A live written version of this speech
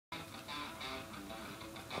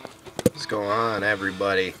What's going on,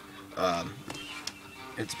 everybody?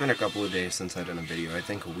 It's been a couple of days since I done a video, I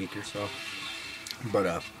think a week or so.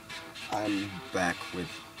 But I'm back with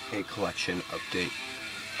a collection update.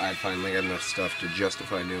 I finally got enough stuff to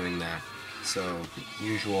justify doing that. So,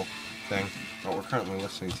 usual thing. What we're currently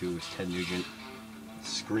listening to is Ted Nugent,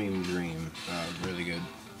 Scream Dream. Really good.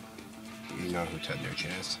 You know who Ted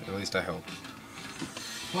Nugent is. At least I hope.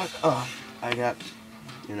 But, I got,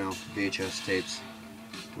 VHS tapes,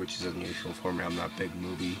 which is unusual for me. I'm not a big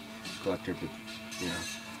movie collector, but,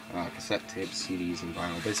 cassette tapes, CDs, and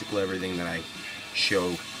vinyl. Basically everything that I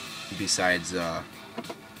show besides,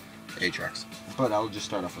 8-tracks. But I'll just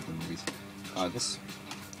start off with the movies. This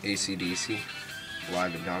AC/DC,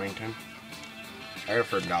 Live at Donington. I got it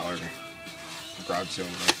for $1. Garage sale.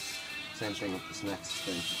 Same thing with this next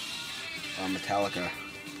thing. Metallica,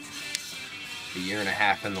 a year and a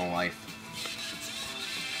half in the life.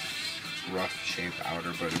 Rough shaped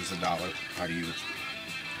outer, but it was $1. How do you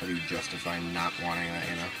justify not wanting that,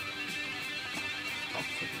 I'll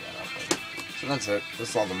figure that out later. So that's it.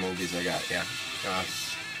 That's all the movies I got, yeah.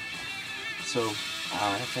 So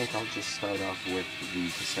I think I'll just start off with the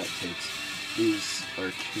cassette tapes. These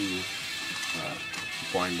are two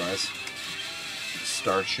blind buys.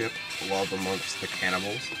 Starship, Love Amongst the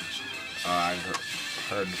Cannibals. I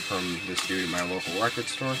heard from this dude at my local record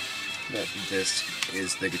store that this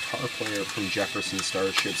is the guitar player from Jefferson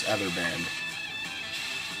Starship's other band.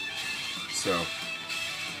 So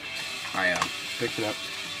I picked it up.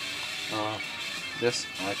 This,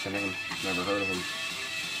 I like the name, never heard of him.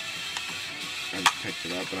 I picked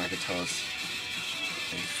it up and I could tell it's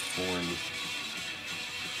a foreign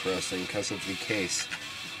pressing because of the case.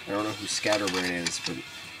 I don't know who Scatterbrain is, but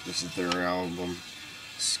this is their album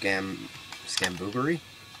Scamboogery?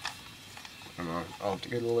 I don't know. I'll have to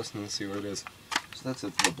get a listen and see what it is. So that's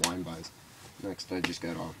it for the blind buys. Next, I just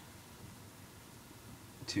got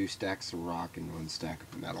 2 stacks of rock and 1 stack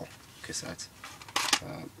of metal cassettes.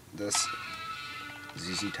 This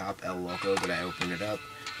ZZ Top El Loco, but I opened it up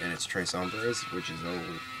and it's Tres Hombres, which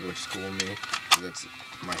schooled me. That's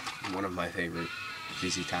one of my favorite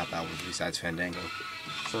ZZ Top albums besides Fandango.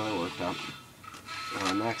 So that worked out.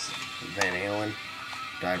 Next, Van Halen,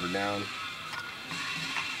 Diver Down.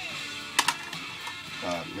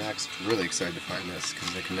 Next, really excited to find this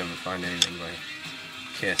because I can never find anything by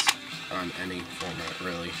Kiss on any format,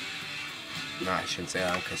 really. No, I shouldn't say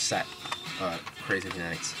that, on cassette. Crazy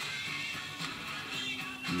Nights.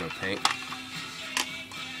 No paint.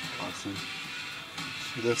 Awesome.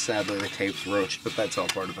 This, sadly, the tape's roached, but that's all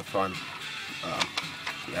part of the fun.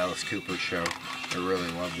 The Alice Cooper Show. I really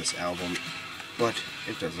love this album, but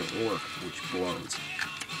it doesn't work, which blows.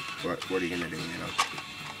 But what are you gonna do,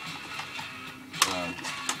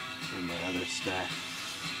 In my other stack,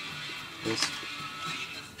 this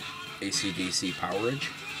AC/DC Powerage.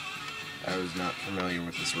 I was not familiar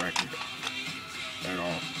with this record at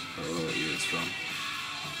all. What really is from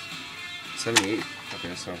 78.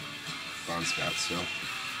 Okay, so Bon Scott still.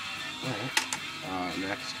 Alright.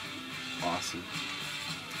 Next, awesome.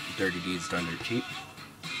 Dirty Deeds Done Dirt Cheap.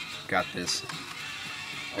 Got this.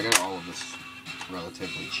 I got all of this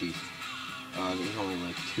relatively cheap. There's only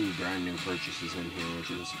like 2 brand new purchases in here,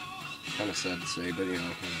 which is kind of sad to say, but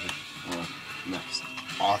whatever. Next,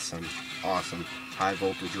 awesome high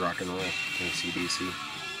voltage rock and roll, AC/DC.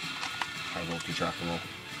 High voltage rock and roll.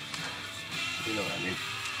 You know what I mean.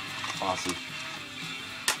 Awesome.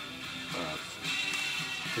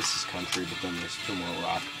 This is country, but then there's 2 more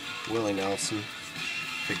rock. Willie Nelson,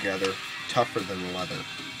 Together, Tougher Than Leather.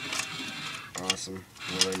 Awesome.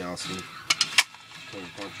 Willie Nelson.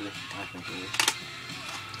 Country, I think it is.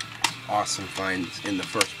 Awesome finds in the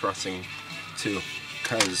first pressing too,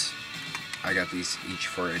 because I got these each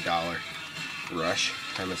for $1. Rush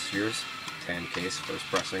Hemispheres, tan case, first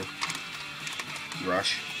pressing.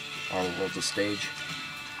 Rush, All the World's a Stage,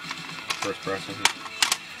 first pressing.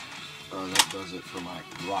 That does it for my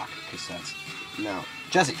rock cassettes. Now,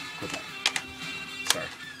 Jesse, quit that. Sorry,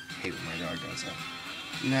 I hate when my dog does that.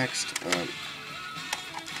 Next,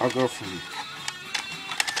 I'll go from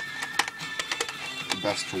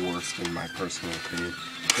best to worst in my personal opinion.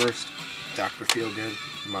 First, Dr. Feelgood,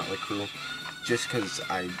 Motley Crue. Just because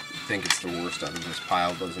I think it's the worst out of this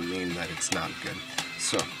pile doesn't mean that it's not good.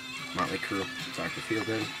 So, Motley Crue, Dr.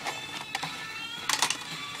 Feelgood.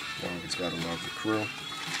 Always gotta love the Crue.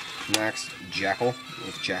 Next, Jackal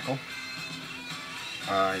with Jackal.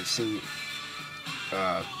 I've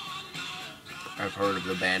heard of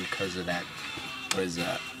the band because of that. What is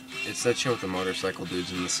that? It's that show with the motorcycle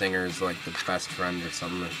dudes and the singer is like the best friend or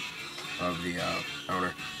something of the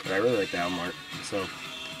owner. But I really like the album art. So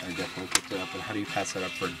I definitely picked it up. And how do you pass that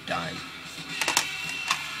up for a dime?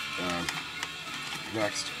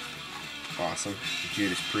 Next, awesome,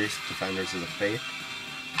 Judas Priest, Defenders of the Faith,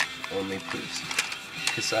 Only Priest.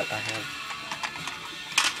 Cassette I have.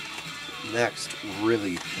 Next,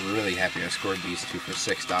 really happy I scored these two for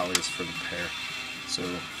 $6 for the pair. So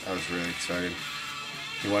I was really excited.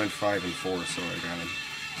 He wanted 5 and 4, so I got him.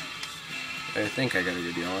 I think I got a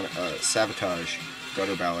good deal on it. Sabotage,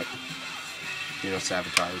 Gutter Ballot. You know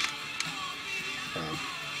Sabotage.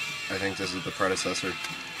 I think this is the predecessor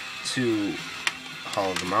to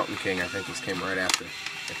Hall of the Mountain King. I think this came right after,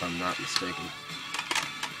 if I'm not mistaken.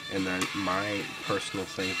 And then my personal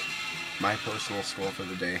score for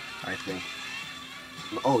the day, I think.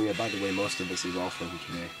 Oh yeah, by the way, most of this is all from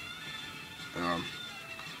today.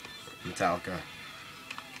 Metallica,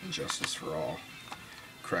 Justice for All,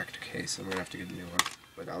 cracked case. I'm gonna have to get a new one,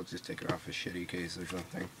 but I'll just take it off a shitty case or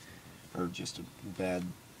something, or just a bad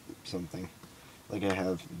something. Like I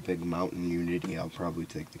have Big Mountain Unity, I'll probably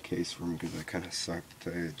take the case from because that kind of sucked, to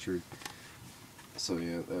tell you the truth. So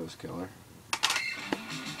yeah, that was killer.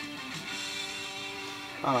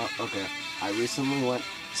 Okay. I recently went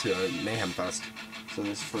to Mayhem Fest, so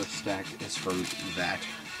this first stack is from that.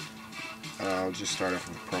 I'll just start off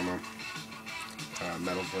with a promo.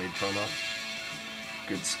 Metal Blade promo.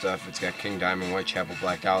 Good stuff. It's got King Diamond, Whitechapel,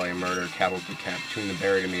 Black Dahlia Murder, Cavalry Cap, Between the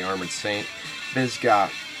Buried and the Armored Saint,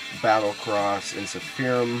 Bizgot, Battlecross,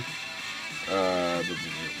 Insephirum,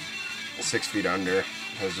 6 Feet Under.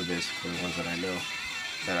 Those are basically the ones that I know,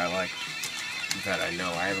 that I like, that I know.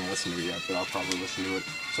 I haven't listened to it yet, but I'll probably listen to it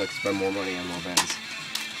so I can spend more money on more bands.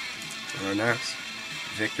 Next,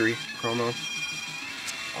 Victory promo.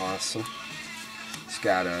 Awesome. It's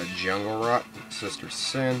got a Jungle Rot, Sister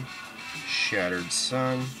Sin, Shattered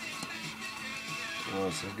Sun. What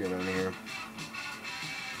else is good on here?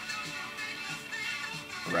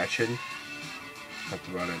 Wretched. That's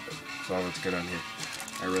about it. That's all that's good on here.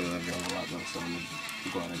 I really love Jungle Rot though, so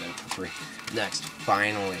I'm glad I got it for free. Next,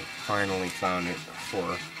 finally found it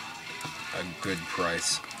for a good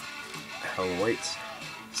price. Hell Awaits,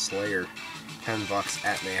 Slayer, $10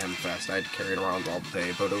 at Mayhem Fest. I had to carry it around all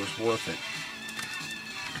day, but it was worth it.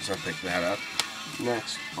 So I picked that up.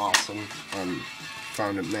 Next, awesome,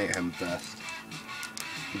 found at Mayhem Fest.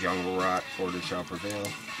 Jungle Rot, Order Shall Prevail,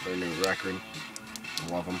 their new record.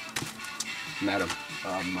 Love them. Met them.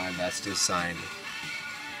 My vest is signed.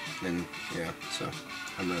 And yeah, so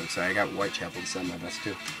I'm really excited. I got Whitechapel to sign my vest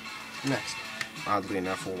too. Next, oddly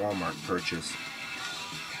enough, a Walmart purchase.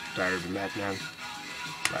 Diary of a Madman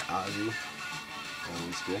by Ozzy.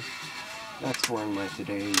 Always good. Next one, my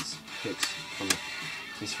today's picks from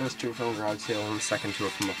these first two from a garage sale and the second two are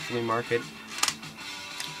from a flea market.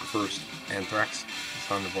 First, Anthrax,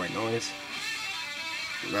 Sound of White Noise.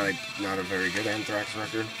 Not a very good Anthrax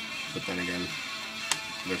record, but then again,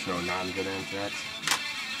 there's no non-good Anthrax.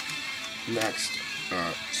 Next,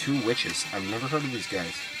 Two Witches. I've never heard of these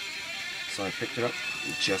guys, so I picked it up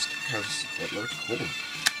just because it looked cool.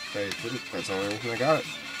 That's the only reason I got it.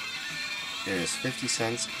 It is 50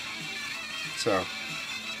 cents, so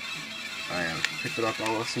I picked it up.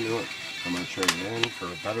 I'll listen to it. I'm gonna trade it in for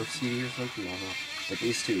a better CD or something. I don't know. But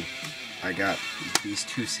these two, I got these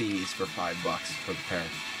two CDs for $5 for the pair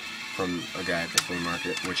from a guy at the flea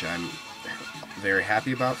market, which I'm very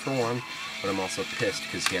happy about for one, but I'm also pissed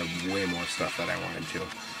because he had way more stuff that I wanted to.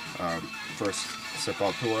 First,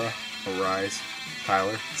 Sepultura, Arise,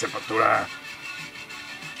 Tyler, Sepultura.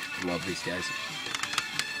 Love these guys.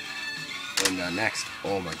 And next,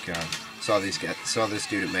 oh my god, saw this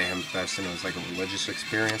dude at Mayhem Fest, and it was like a religious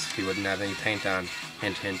experience. He wouldn't have any paint on.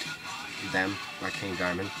 Hint, hint. Them by King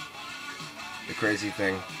Diamond. The crazy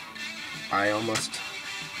thing, I almost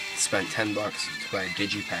spent $10 to buy a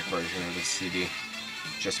digipack version of this CD,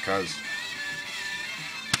 just cause.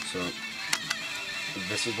 So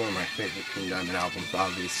this is one of my favorite King Diamond albums,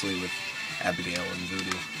 obviously, with Abigail and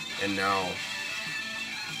Voodoo, and now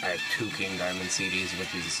I have two King Diamond CDs,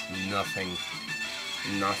 which is nothing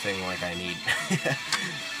like I need.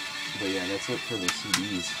 But yeah, that's it for the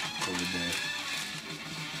CDs for the day.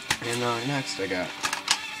 And next, I got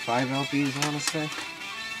 5 LPs, I want to say,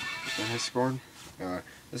 that I scored.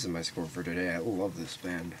 This is my score for today. I love this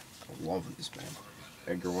band. I love this band.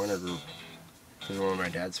 Edgar Winter Group. This is one of my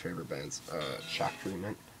dad's favorite bands. Shock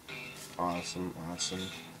Treatment. Awesome,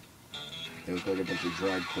 awesome. They look like a bunch of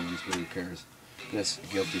drag queens, but who cares? This,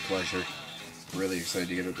 Guilty Pleasure. Really excited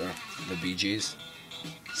to get it, the Bee Gees.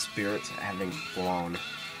 Spirits Having Flown.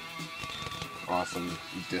 Awesome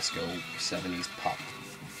disco 70s pop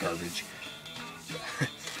garbage.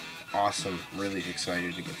 awesome. Really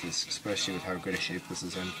excited to get this, especially with how good a shape this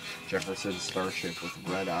is in. Jefferson Starship with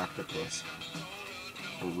red octopus.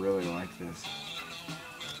 I really like this.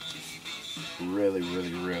 Really,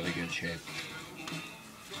 really, really good shape.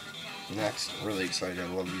 Next, really excited. I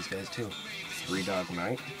love these guys too. Three Dog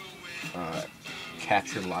Night.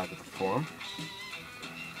 Captured live at the Forum.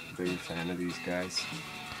 Big fan of these guys.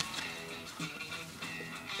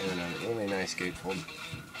 And a really nice gatefold.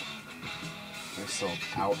 They sold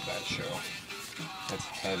out that show. That's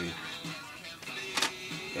heavy.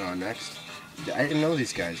 Next, I didn't know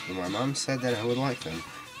these guys, but my mom said that I would like them.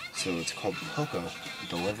 So it's called Poco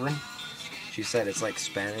Delivering. She said it's like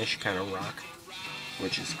Spanish kind of rock,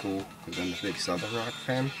 which is cool because I'm a big Southern rock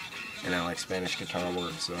fan, and I like Spanish guitar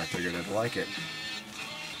work, so I figured I'd like it.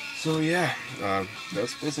 So yeah,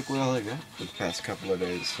 that's basically all I got for the past couple of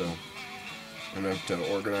days. So I'm gonna have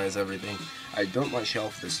to organize everything. I built my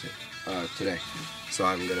shelf this today, so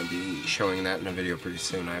I'm gonna be showing that in a video pretty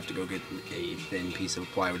soon. I have to go get a thin piece of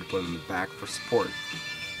plywood to put in the back for support.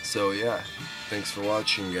 So yeah, thanks for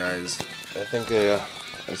watching, guys. I think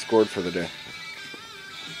I scored for the day.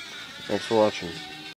 Thanks for watching.